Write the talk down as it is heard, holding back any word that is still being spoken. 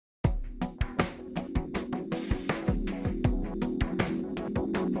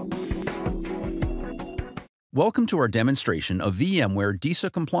Welcome to our demonstration of VMware DISA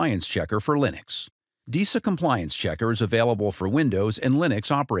Compliance Checker for Linux. DISA Compliance Checker is available for Windows and Linux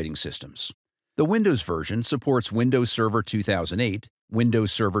operating systems. The Windows version supports Windows Server 2008,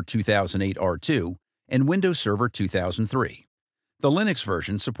 Windows Server 2008 R2, and Windows Server 2003. The Linux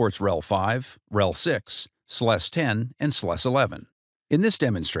version supports RHEL 5, RHEL 6, SLES 10, and SLES 11. In this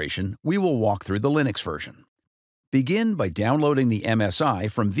demonstration, we will walk through the Linux version. Begin by downloading the MSI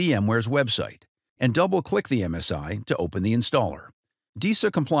from VMware's website, and double-click the MSI to open the installer. DISA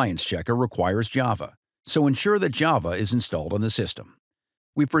Compliance Checker requires Java, so ensure that Java is installed on the system.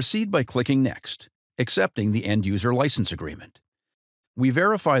 We proceed by clicking Next, accepting the end-user license agreement. We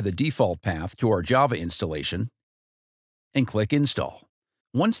verify the default path to our Java installation and click Install.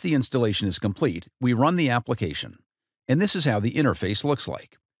 Once the installation is complete, we run the application, and this is how the interface looks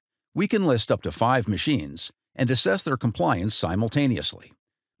like. We can list up to 5 machines and assess their compliance simultaneously.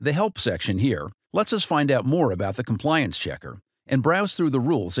 The Help section here lets us find out more about the compliance checker and browse through the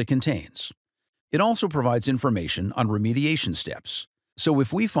rules it contains. It also provides information on remediation steps, so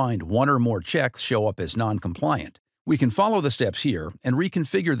if we find one or more checks show up as non-compliant, we can follow the steps here and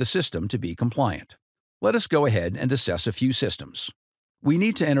reconfigure the system to be compliant. Let us go ahead and assess a few systems. We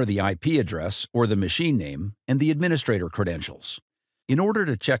need to enter the IP address or the machine name and the administrator credentials. In order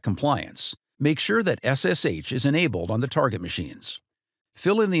to check compliance, make sure that SSH is enabled on the target machines.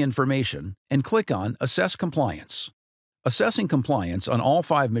 Fill in the information and click on Assess Compliance. Assessing compliance on all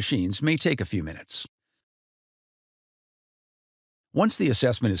 5 machines may take a few minutes. Once the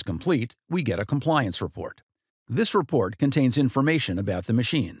assessment is complete, we get a compliance report. This report contains information about the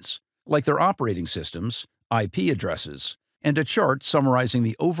machines, like their operating systems, IP addresses, and a chart summarizing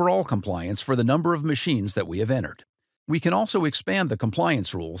the overall compliance for the number of machines that we have entered. We can also expand the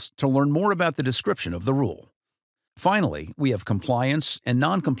compliance rules to learn more about the description of the rule. Finally, we have compliance and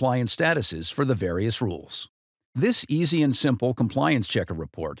non-compliant statuses for the various rules. This easy and simple compliance checker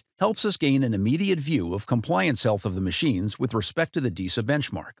report helps us gain an immediate view of compliance health of the machines with respect to the DISA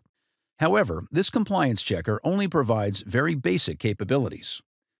benchmark. However, this compliance checker only provides very basic capabilities.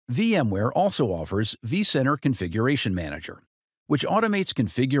 VMware also offers vCenter Configuration Manager, which automates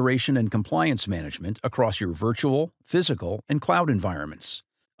configuration and compliance management across your virtual, physical, and cloud environments,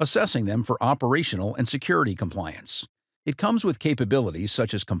 assessing them for operational and security compliance. It comes with capabilities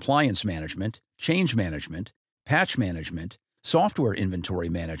such as compliance management, change management, patch management, software inventory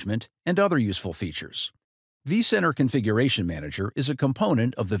management, and other useful features. vCenter Configuration Manager is a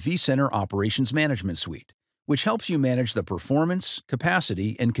component of the vCenter Operations Management Suite, which helps you manage the performance,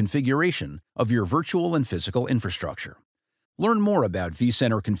 capacity, and configuration of your virtual and physical infrastructure. Learn more about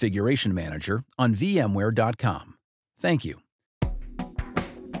vCenter Configuration Manager on VMware.com. Thank you.